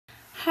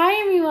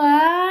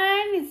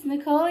everyone, it's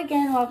Nicole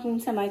again. Welcome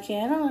to my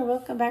channel, or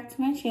welcome back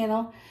to my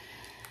channel.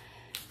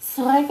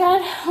 So I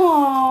got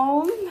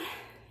home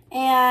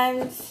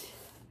and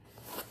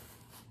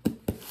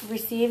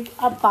received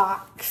a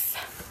box.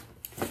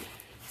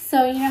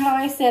 So you know how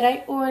I said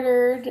I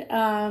ordered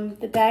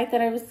the bag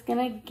that I was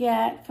gonna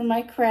get for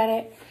my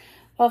credit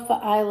off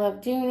of I Love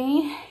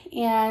Dooney,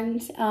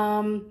 and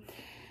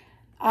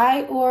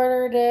I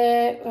ordered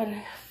it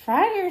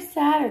Friday or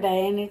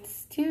Saturday, and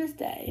it's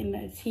Tuesday, and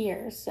it's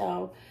here.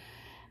 So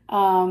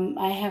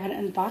I have an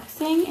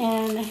unboxing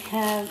and I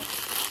have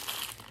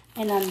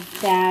an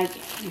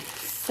unbagging.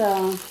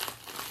 So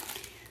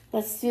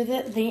let's do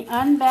the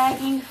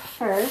unbagging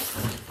first.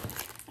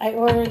 I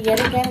ordered yet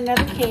again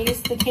another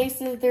case. The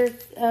cases,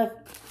 there's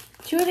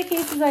two of the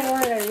cases I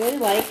ordered I really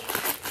like.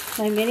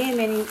 My Minnie and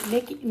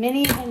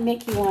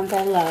Mickey ones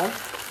I love.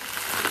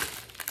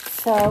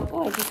 So,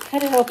 oh, I just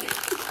cut it open.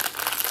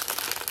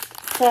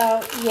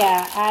 So,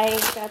 yeah, I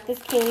got this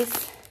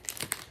case.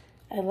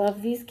 I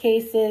love these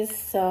cases,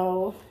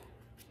 so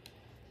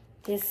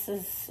this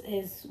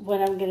is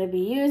what I'm going to be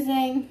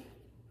using.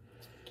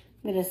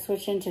 I'm going to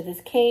switch into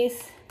this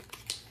case.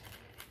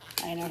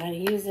 I know how to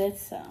use it,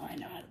 so I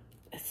know how to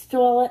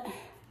install it.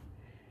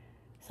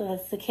 So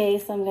that's the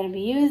case I'm going to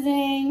be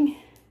using.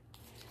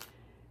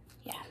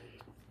 Yeah.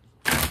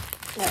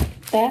 Right,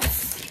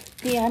 that's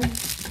the am I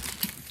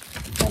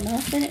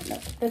in it? No,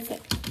 that's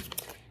it.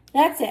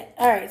 That's it.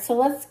 All right, so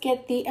let's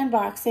get the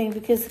unboxing,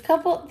 because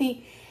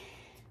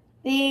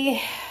the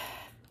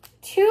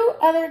two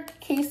other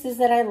cases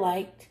that I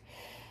liked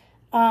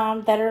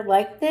that are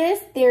like this,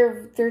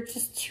 they're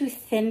just too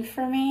thin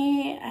for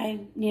me.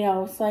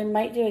 So I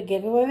might do a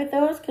giveaway with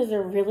those because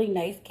they're really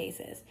nice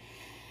cases.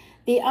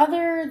 The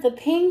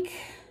pink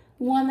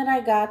one that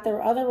I got, the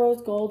other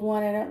rose gold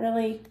one, I don't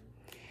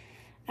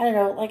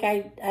know, like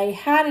I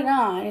had it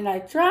on and I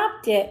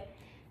dropped it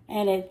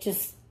and it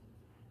just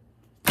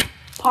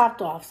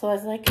popped off. So I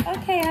was like,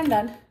 okay, I'm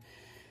done.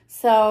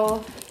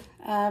 So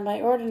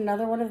I ordered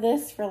another one of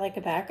this for like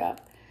a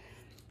backup,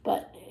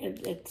 but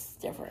it's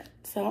different.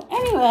 So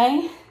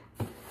anyway,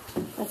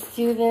 let's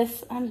do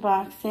this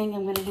unboxing.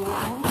 I'm going to do it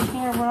on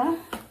camera.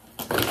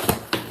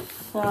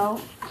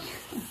 So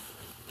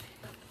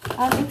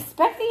I'm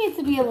expecting it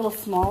to be a little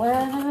smaller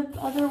than the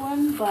other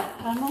one, but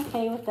I'm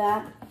okay with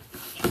that.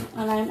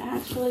 And I'm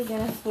actually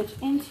going to switch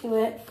into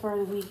it for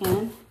the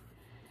weekend.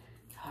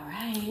 All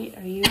right,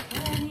 are you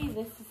ready?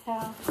 This is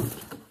how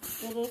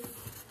it is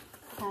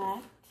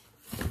packed.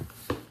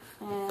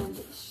 And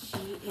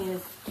she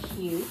is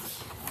cute.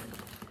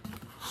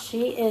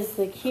 She is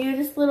the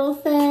cutest little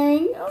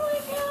thing. Oh my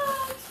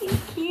God, she's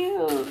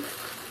cute.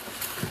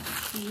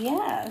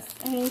 Yes,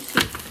 I mean,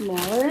 she's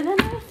smaller than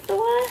I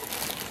thought,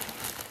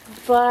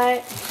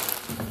 but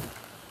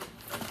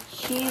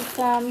she's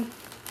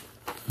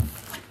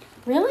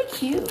really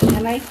cute.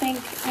 And I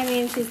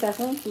mean, she's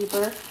definitely a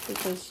keeper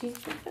because she's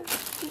just a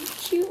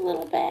cute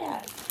little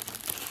bag.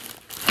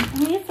 I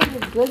mean, it's like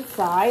a good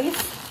size.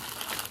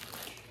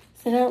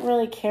 So I don't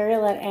really carry a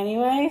lot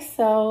anyway.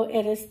 So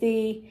this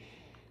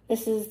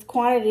is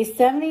quantity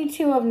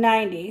 72 of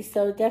 90.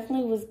 So it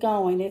definitely was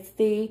going. It's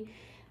the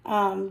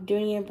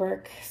Dooney &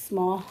 Bourke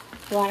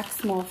black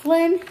small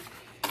Flynn.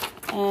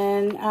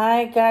 And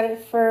I got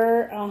it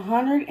for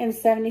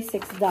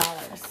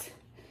 $176.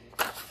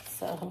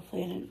 So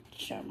hopefully I didn't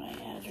show my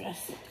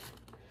address.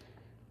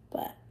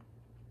 But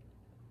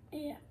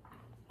yeah,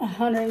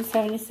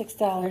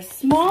 $176.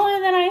 Smaller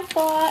than I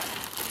thought.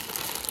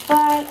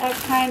 But I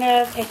kind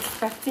of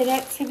expected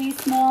it to be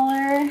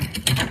smaller.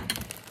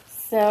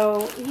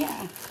 So,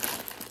 yeah.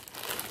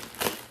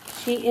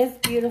 She is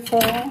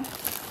beautiful.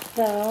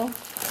 So,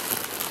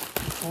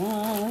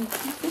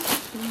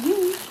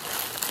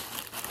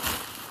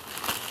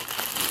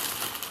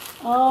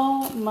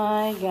 oh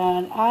my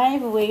God.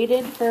 I've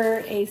waited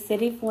for a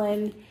City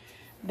Flynn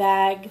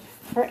bag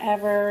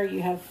forever.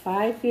 You have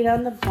 5 feet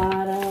on the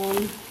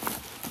bottom.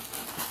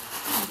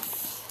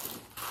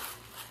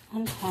 Let's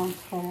unpack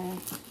her.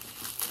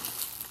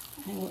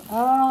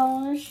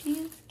 Oh,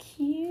 she's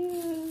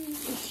cute.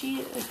 Is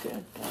she a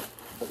good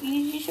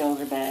easy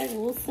shoulder bag?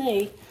 We'll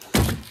see.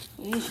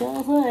 We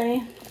shall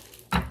see.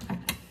 I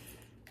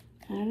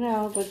don't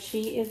know, but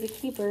she is a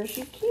keeper.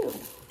 She's cute.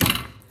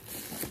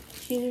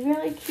 She's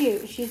really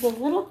cute. She's a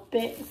little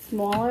bit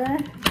smaller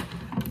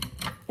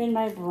than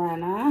my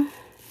Brenna.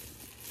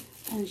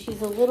 And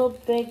she's a little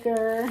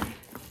bigger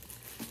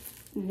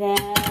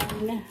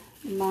than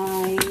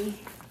my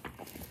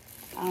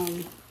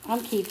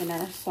I'm keeping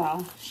her,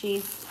 so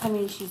she's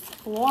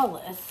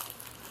flawless.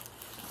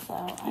 So,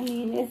 I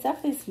mean, it's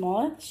definitely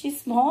smaller.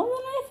 She's smaller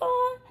than I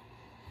thought,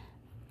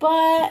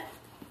 but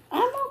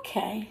I'm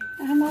okay.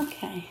 I'm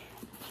okay.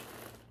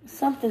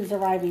 Something's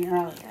arriving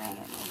earlier. I don't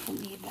know, from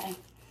eBay.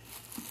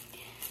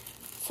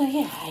 So,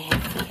 yeah, I'm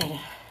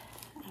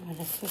going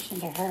to switch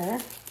into her.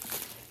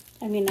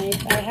 I mean,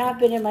 I have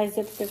been in my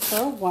zip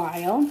for a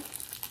while,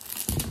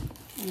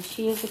 and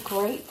she is a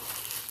great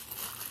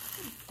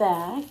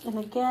bag. And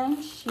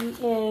again, she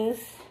is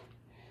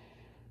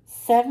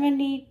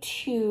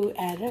 72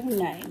 out of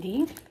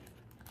 90.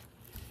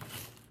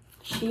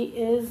 She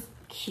is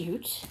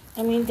cute.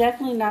 I mean,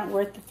 definitely not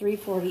worth the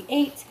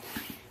 $348,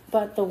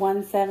 but the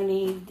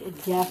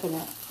 $170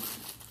 definite.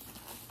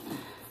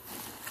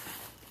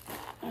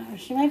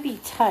 She might be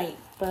tight,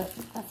 but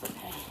that's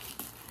okay.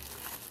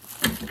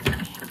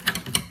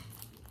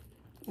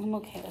 I'm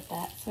okay with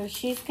that. So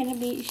she's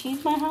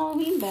my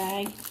Halloween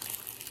bag.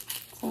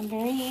 So I'm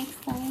very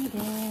excited.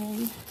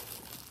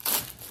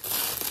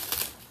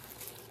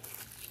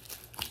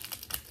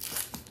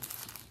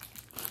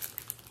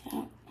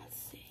 Oh, let's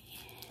see.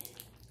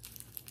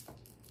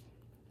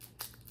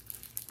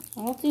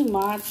 I'll do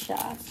mod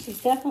shots.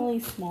 She's definitely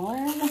smaller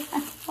than I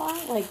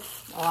thought. Like,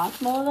 a lot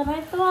smaller than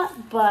I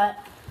thought, but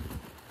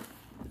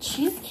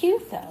she's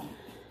cute though.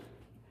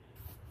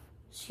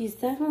 She's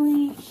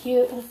definitely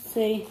cute. Let's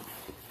see.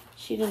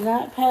 She did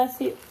not pass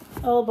the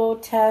elbow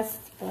test,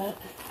 but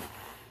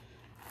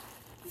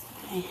it's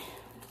okay.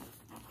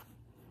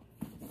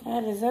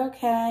 That is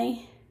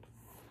okay.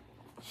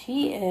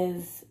 She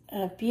is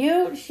a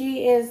beaut.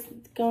 She is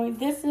going,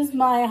 this is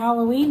my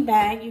Halloween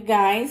bag, you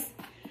guys.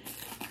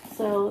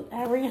 So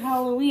every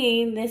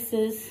Halloween, this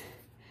is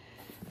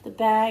the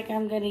bag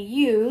I'm going to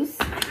use.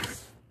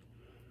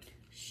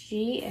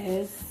 She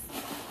is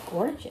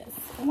gorgeous.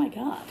 Oh my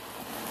God.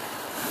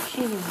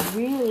 She's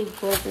really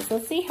gorgeous.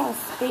 Let's see how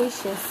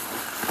spacious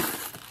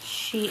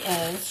she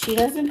is. She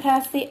doesn't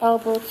pass the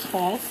elbow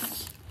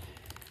test.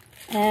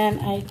 And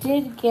I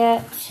did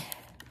get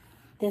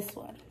this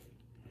one,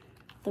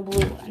 the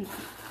blue one.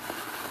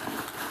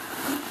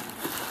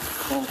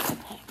 The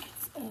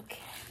packets. Okay.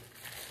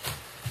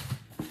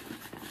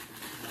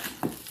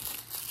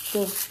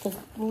 The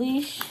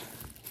leash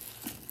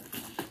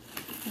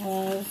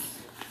was,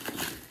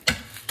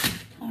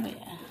 oh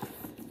yeah.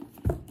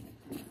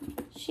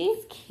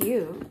 She's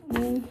cute. I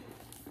mean,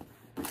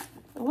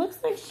 it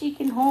looks like she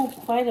can hold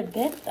quite a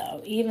bit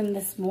though, even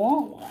the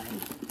small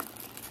one.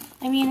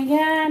 I mean,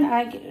 again,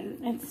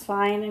 it's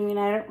fine. I mean,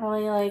 I don't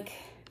really like,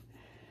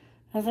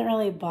 doesn't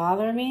really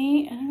bother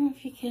me. I don't know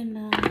if you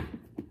can,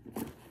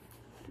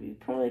 you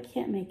probably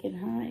can't make it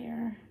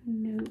higher.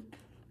 Nope.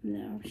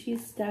 No,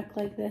 she's stuck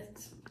like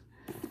this.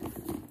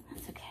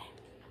 That's okay.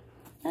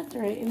 That's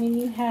all right. I mean,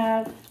 you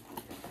have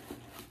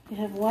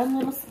one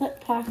little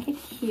slip pocket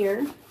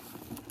here.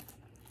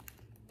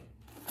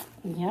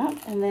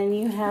 Yep, and then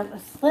you have a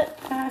slip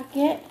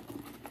pocket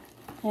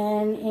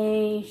and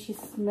she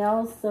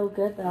smells so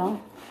good though,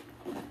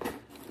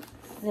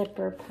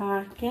 zipper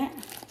pocket.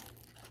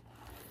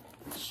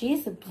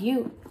 She's a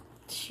beaut.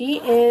 She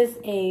is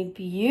a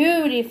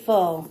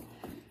beautiful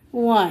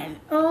one.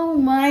 Oh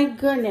my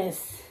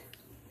goodness.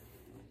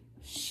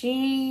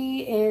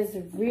 She is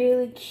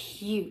really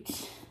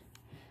cute.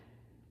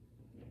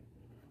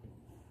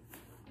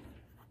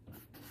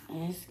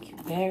 It's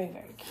very,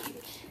 very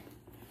cute.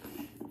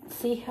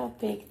 See how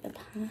big the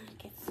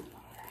pockets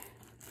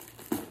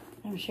are.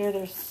 I'm sure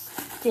they're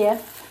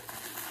stiff.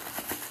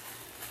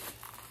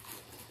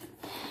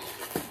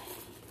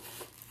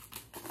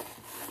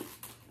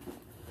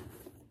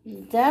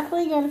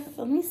 Definitely gonna,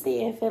 let me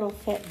see if it'll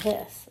fit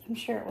this. I'm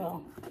sure it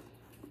will.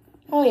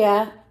 Oh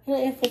yeah,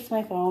 it fits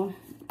my phone.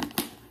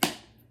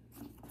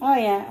 Oh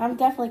yeah, I'm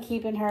definitely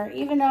keeping her,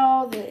 even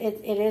though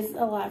it is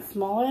a lot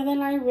smaller than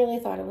I really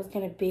thought it was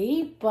gonna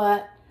be,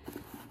 but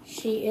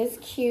she is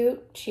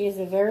cute. She is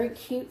a very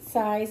cute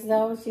size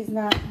though. She's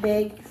not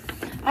big.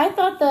 I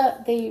thought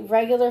the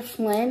regular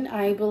Flynn,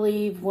 I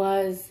believe,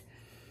 was,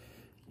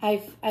 I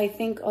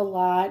think a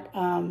lot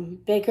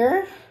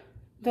bigger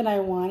than I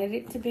wanted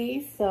it to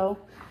be. So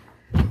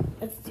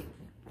let's do,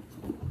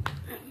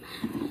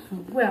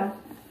 well,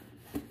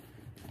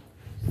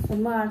 the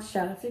mod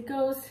shots. It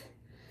goes,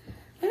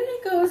 and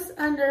it goes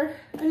under.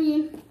 I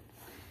mean,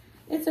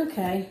 it's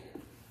okay.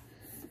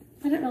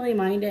 I don't really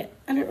mind it.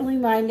 I don't really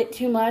mind it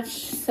too much,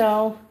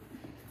 so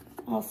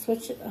I'll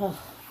switch it. Oh,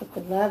 with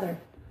the leather.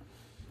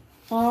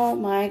 Oh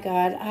my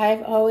God.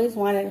 I've always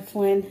wanted a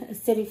Flynn, a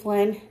City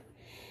Flynn,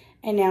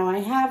 and now I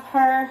have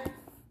her.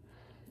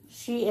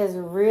 She is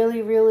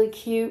really, really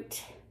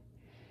cute.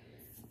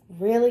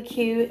 Really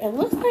cute. It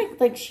looks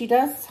like she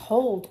does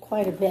hold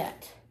quite a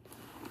bit.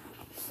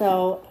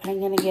 So I'm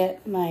going to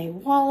get my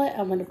wallet. I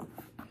don't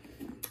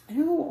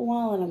know what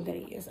wallet I'm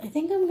going to use. I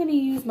think I'm going to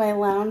use my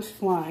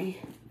Loungefly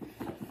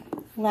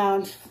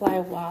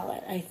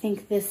wallet. I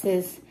think this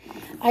is,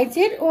 I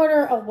did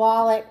order a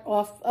wallet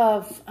off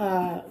of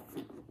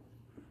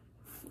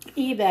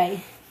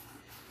eBay.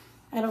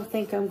 I don't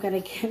think I'm going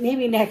to get,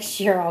 maybe next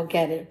year I'll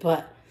get it,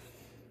 but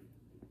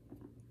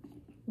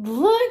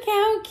look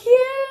how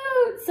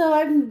cute. So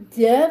I'm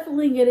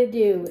definitely going to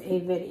do a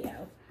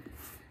video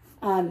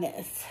on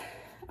this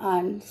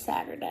on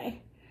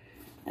Saturday.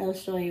 I'll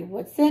show you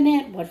what's in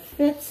it, what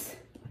fits.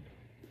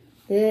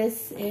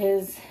 This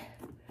is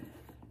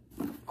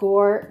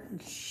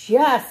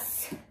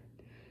gorgeous.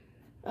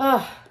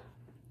 Oh,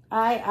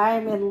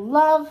 I'm in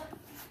love.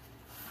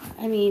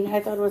 I mean, I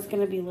thought it was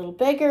going to be a little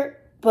bigger,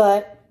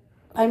 but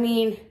I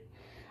mean,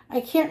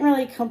 I can't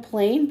really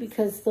complain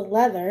because the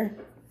leather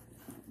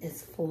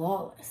is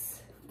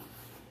flawless.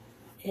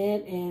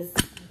 It is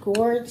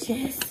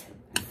gorgeous.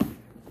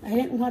 I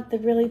didn't want the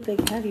really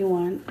big heavy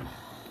one.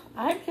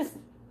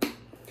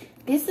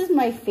 This is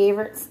my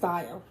favorite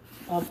style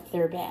of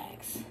their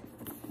bags.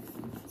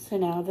 So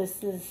now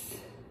this is,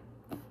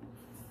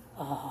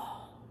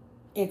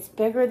 it's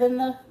bigger than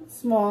the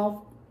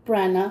small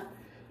Brenna.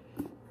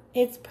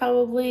 It's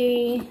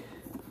probably,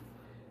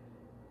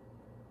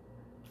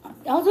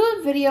 I'll do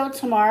a video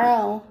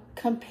tomorrow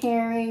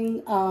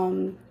comparing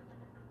my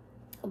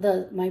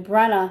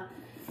Brenna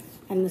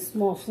and the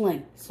small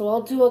Flynn. So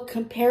I'll do a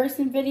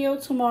comparison video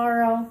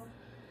tomorrow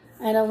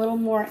and a little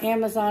more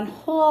Amazon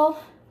haul.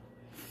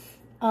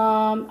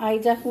 I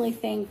definitely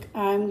think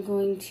I'm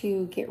going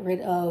to get rid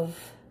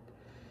of,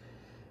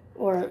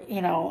 or,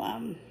 you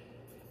know,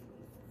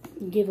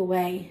 give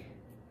away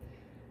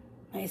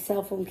my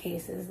cell phone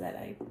cases that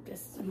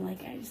I'm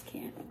like, I just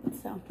can't.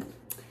 So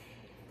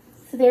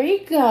there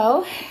you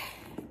go.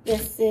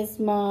 This is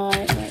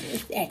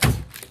it's it.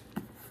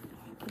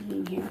 Put it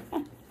in here.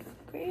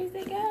 Where does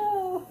it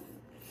go?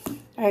 All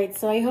right,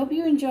 so I hope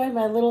you enjoyed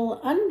my little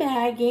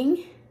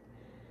unbagging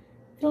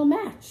little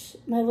match.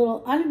 My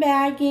little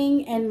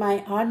unbagging and my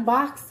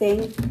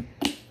unboxing.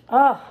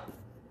 Oh,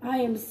 I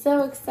am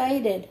so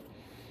excited.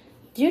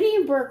 Judy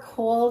and Burke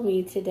called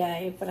me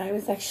today, but I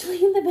was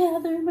actually in the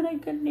bathroom and I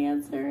couldn't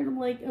answer. And I'm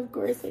like, of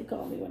course they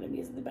call me when I'm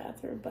using the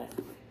bathroom, but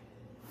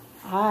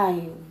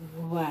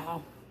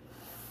wow.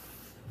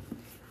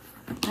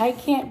 I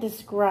can't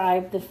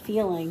describe the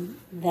feeling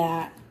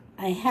that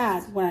I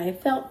had when I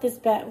felt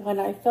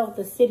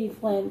the City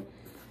Flynn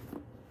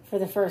for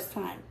the first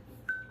time.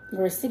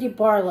 Or City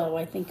Barlow,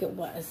 I think it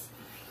was.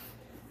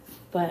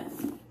 But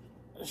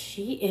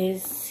she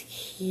is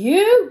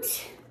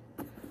cute.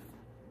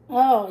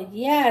 Oh,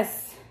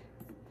 yes.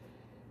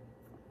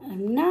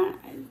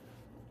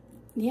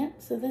 Yeah,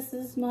 so this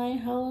is my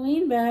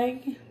Halloween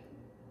bag.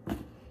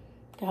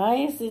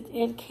 Guys,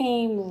 it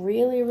came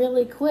really,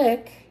 really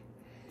quick.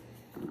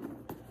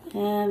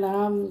 And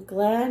I'm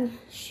glad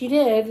she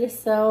did.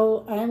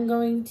 So I'm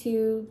going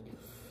to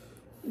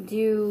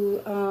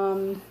do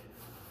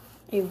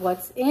a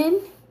what's in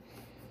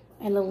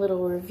and a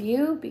little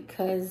review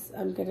because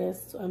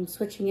I'm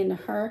switching into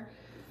her.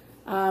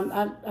 I'm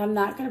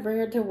not going to bring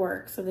her to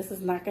work, so this is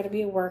not going to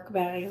be a work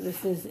bag.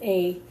 This is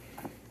this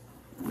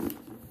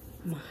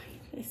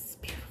is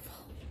beautiful.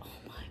 Oh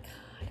my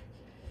God.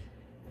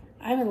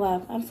 I'm in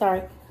love. I'm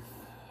sorry.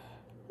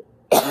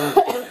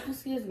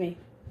 Excuse me.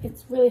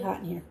 It's really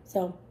hot in here.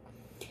 So,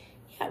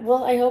 yeah,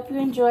 well, I hope you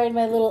enjoyed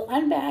my little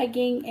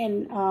unbagging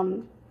and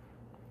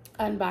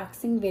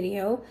unboxing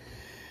video.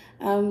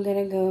 I'm going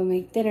to go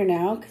make dinner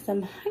now because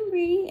I'm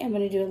hungry. I'm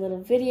going to do a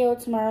little video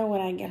tomorrow when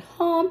I get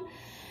home.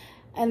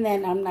 And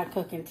then I'm not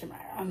cooking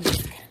tomorrow. I'm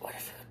just going to order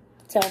food.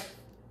 So,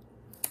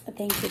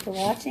 thank you for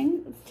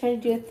watching. Let's try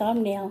to do a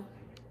thumbnail.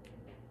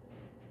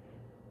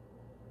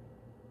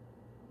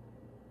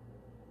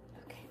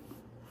 Okay.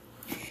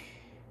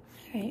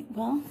 All right,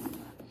 well,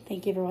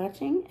 thank you for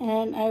watching.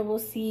 And I will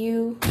see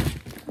you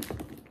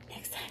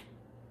next time.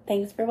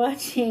 Thanks for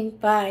watching.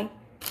 Bye.